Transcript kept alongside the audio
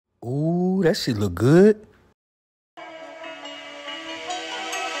Ooh, that shit look good.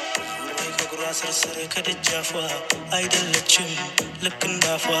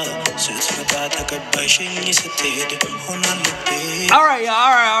 All right,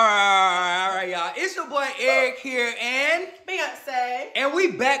 y'all. It's your boy Eric here and Beyonce. And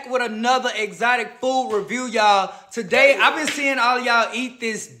we back with another exotic food review, y'all. Today, I've been seeing all of y'all eat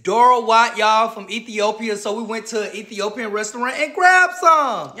this Doro Wat, y'all, from Ethiopia. So we went to an Ethiopian restaurant and grabbed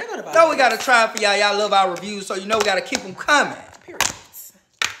some. So we gotta try it for y'all. Y'all love our reviews, so you know we gotta keep them coming. Period.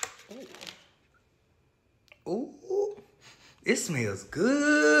 Ooh, it smells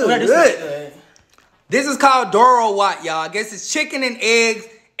good. Ooh, that smells good. This is called Doro Wat, y'all. I guess it's chicken and eggs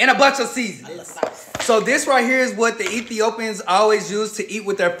and a bunch of seasonings. So this right here is what the Ethiopians always use to eat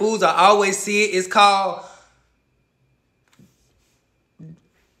with their foods. I always see it. It's called...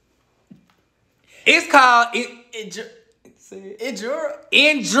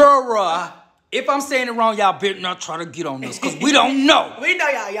 Injera. If I'm saying it wrong, y'all better not try to get on this because we don't know. We know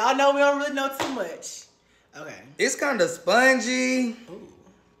y'all. Y'all know we don't really know too much. Okay. It's kind of spongy.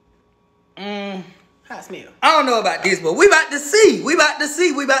 How it smell? I don't know about this, but we about to see. Let's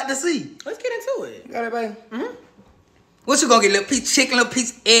get into it. You got it, baby? Mm-hmm. What you gonna get? Little piece of chicken, little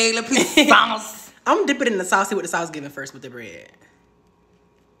piece of egg, little piece of sauce? I'm gonna dip it in the sauce, see what the sauce giving first with the bread.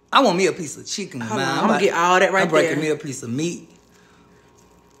 I want me a piece of chicken, man. I'm gonna get all that right there. I'm breaking me a piece of meat.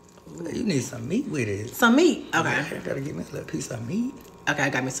 Ooh. You need some meat with it. Some meat? Okay. I gotta get me a little piece of meat. Okay, I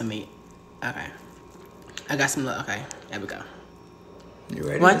got me some meat. Okay. I got some, okay. There we go. You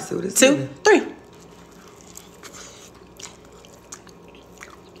ready? 1, 2, 3.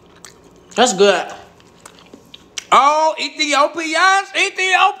 That's good. Oh, Ethiopians!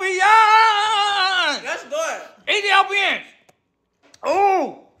 That's good. Ethiopians!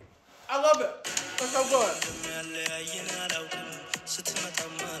 Oh! I love it. That's so good.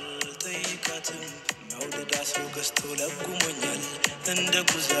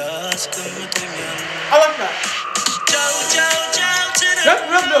 I like that. That's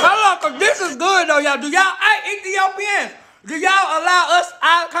real good. Hold on, this is good though, y'all. Do y'all, hey, Ethiopians, do y'all allow us,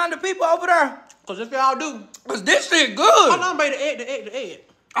 our kind of people over there? Cause if y'all do, cause this shit good. How long, baby? The egg.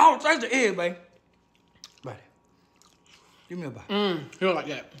 I don't taste the egg, baby. Buddy, give me a bite. You don't like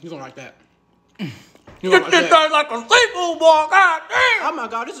that. You don't like that. This tastes like a seafood boy. God damn. Oh my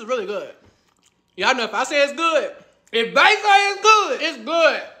God, this is really good. Y'all know if I say it's good, if they say it's good, it's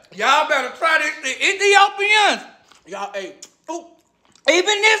good. Y'all better try this. The Ethiopians. Y'all ate. Ooh.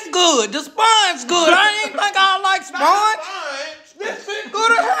 Even this good. The sponge good. I didn't think I like sponge. This shit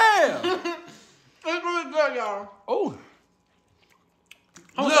good as hell. It's really good, y'all. Oh.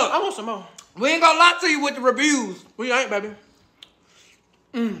 I want some more. We ain't gonna lie to you with the reviews. We ain't, baby.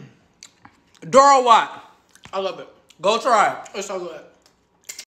 Doro Wat. I love it. Go try it. It's so good.